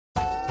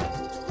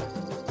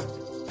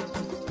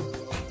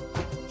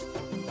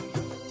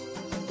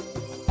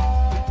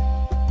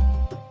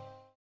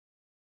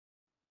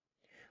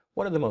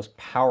One of the most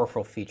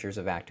powerful features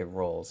of Active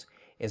Roles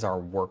is our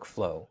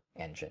workflow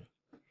engine.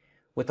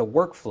 With a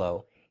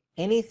workflow,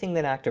 anything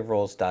that Active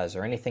Roles does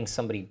or anything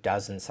somebody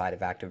does inside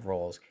of Active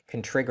Roles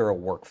can trigger a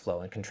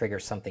workflow and can trigger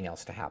something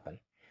else to happen.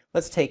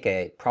 Let's take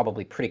a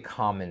probably pretty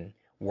common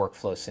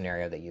workflow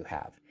scenario that you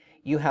have.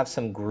 You have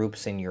some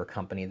groups in your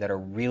company that are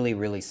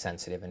really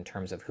sensitive in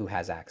terms of who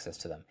has access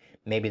to them.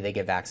 Maybe they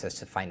give access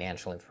to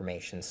financial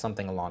information,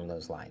 something along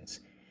those lines.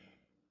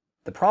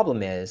 The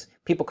problem is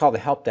people call the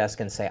help desk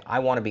and say, I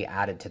want to be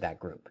added to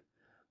that group.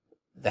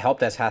 The help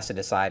desk has to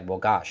decide, well,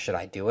 gosh, should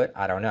I do it?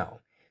 I don't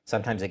know.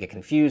 Sometimes they get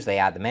confused, they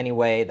add them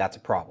anyway, that's a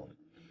problem.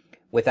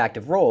 With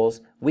Active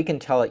Roles, we can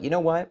tell it, you know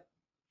what?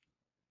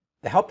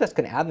 The help desk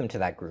can add them to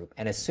that group,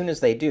 and as soon as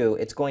they do,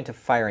 it's going to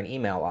fire an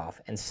email off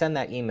and send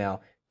that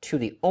email to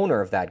the owner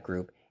of that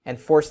group and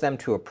force them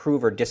to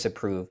approve or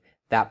disapprove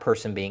that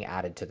person being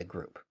added to the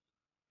group.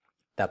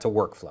 That's a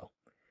workflow.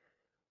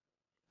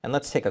 And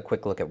let's take a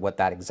quick look at what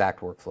that exact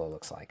workflow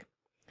looks like.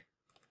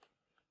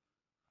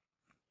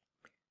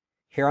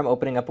 Here I'm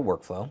opening up a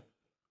workflow,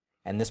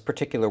 and this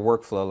particular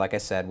workflow, like I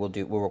said, will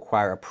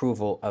require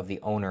approval of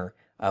the owner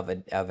of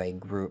a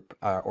group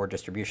or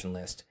distribution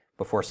list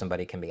before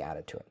somebody can be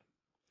added to it.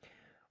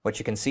 What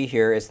you can see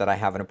here is that I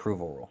have an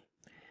approval rule.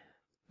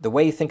 The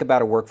way you think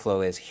about a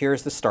workflow is,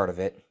 here's the start of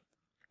it.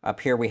 Up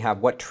here we have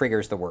what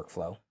triggers the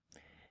workflow.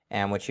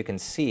 And what you can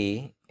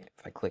see, if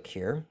I click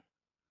here,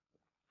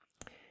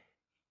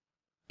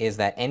 is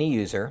that any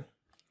user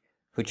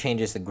who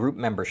changes the group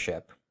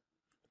membership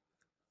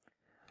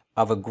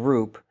of a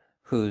group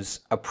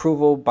whose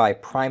approval by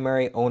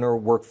primary owner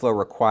workflow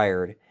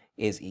required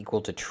is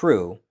equal to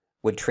true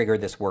would trigger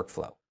this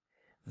workflow.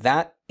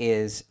 That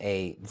is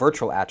a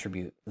virtual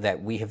attribute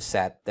that we have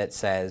set that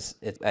says,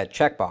 it's a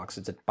checkbox,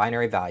 it's a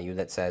binary value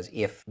that says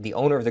if the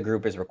owner of the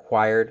group is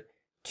required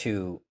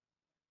to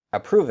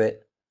approve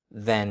it,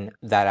 then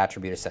that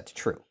attribute is set to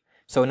true.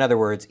 So in other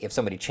words, if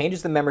somebody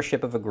changes the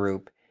membership of a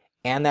group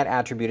and that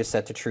attribute is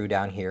set to true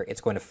down here,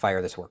 it's going to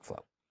fire this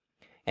workflow.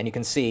 And you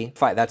can see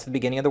that's the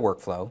beginning of the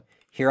workflow.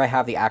 Here I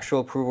have the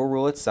actual approval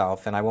rule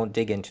itself, and I won't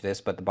dig into this,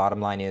 but the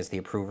bottom line is the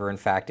approver, in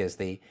fact, is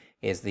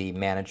the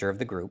manager of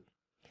the group.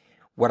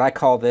 What I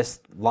call this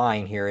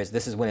line here is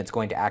this is when it's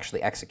going to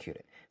actually execute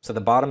it. So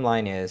the bottom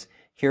line is,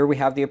 here we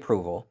have the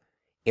approval.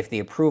 If the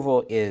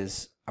approval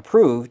is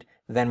approved,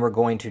 then we're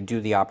going to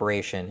do the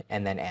operation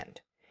and then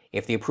end.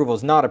 If the approval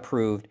is not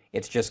approved,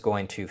 it's just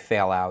going to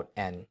fail out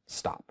and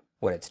stop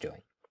what it's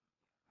doing.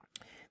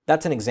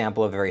 That's an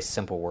example of a very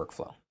simple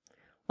workflow.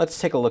 Let's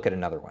take a look at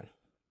another one.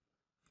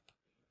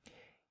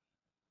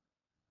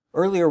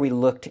 Earlier we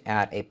looked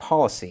at a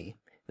policy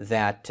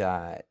that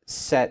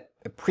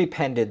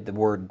prepended the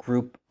word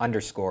group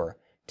underscore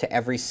to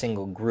every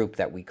single group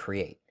that we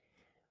create.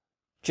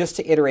 Just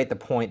to iterate the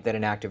point that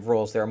in Active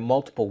Roles there are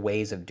multiple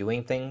ways of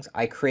doing things,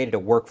 I created a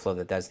workflow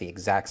that does the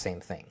exact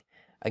same thing.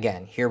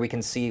 Again, here we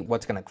can see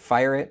what's going to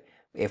fire it.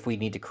 If we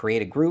need to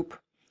create a group,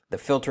 the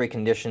filtering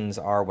conditions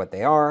are what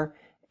they are.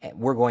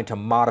 We're going to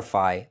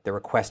modify the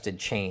requested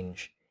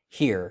change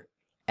here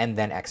and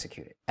then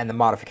execute it. And the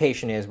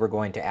modification is we're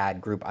going to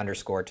add group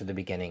underscore to the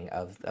beginning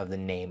of the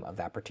name of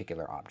that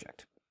particular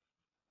object.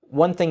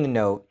 One thing to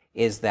note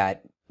is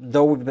that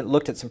though we've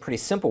looked at some pretty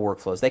simple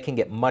workflows, they can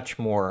get much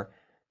more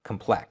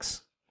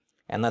complex.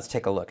 And let's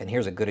take a look. And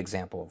here's a good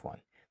example of one.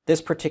 This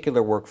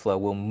particular workflow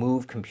will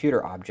move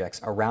computer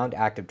objects around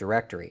Active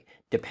Directory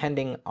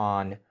depending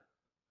on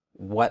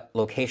what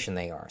location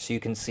they are. So you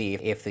can see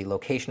if the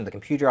location of the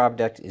computer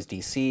object is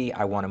DC,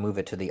 I want to move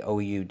it to the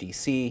OU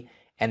DC,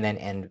 and then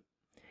end.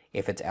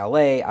 If it's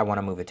LA, I want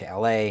to move it to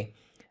LA.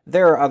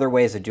 There are other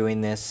ways of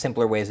doing this,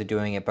 simpler ways of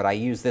doing it, but I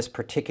use this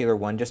particular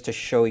one just to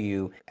show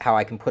you how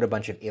I can put a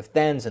bunch of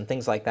if-thens and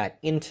things like that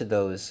into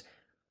those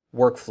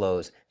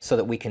workflows so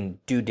that we can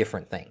do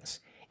different things.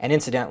 And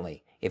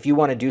incidentally, if you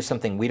want to do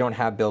something we don't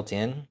have built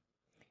in,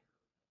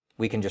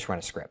 we can just run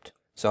a script.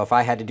 So if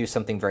I had to do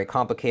something very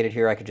complicated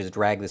here, I could just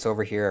drag this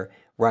over here,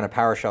 run a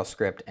PowerShell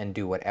script, and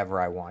do whatever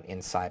I want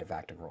inside of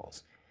Active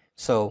Roles.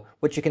 So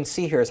what you can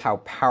see here is how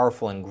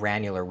powerful and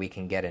granular we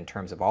can get in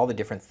terms of all the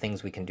different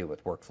things we can do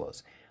with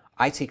workflows.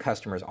 I see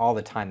customers all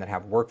the time that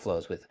have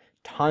workflows with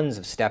tons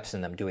of steps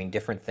in them, doing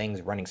different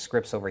things, running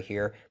scripts over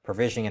here,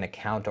 provisioning an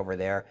account over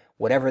there,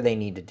 whatever they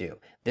need to do.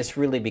 This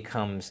really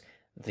becomes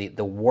the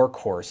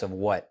workhorse of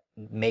what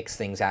makes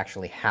things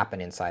actually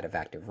happen inside of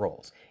Active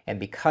Roles. And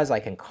because I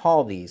can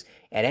call these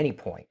at any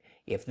point,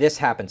 if this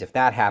happens, if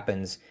that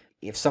happens,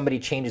 if somebody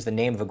changes the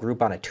name of a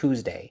group on a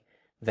Tuesday,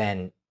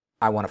 then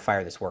I want to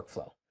fire this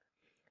workflow.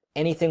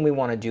 Anything we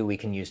want to do, we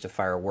can use to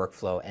fire a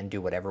workflow and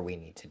do whatever we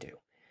need to do.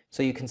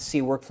 So you can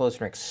see workflows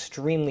are an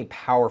extremely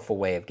powerful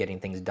way of getting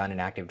things done in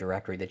Active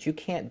Directory that you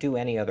can't do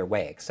any other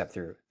way except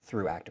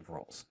through Active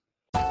Roles.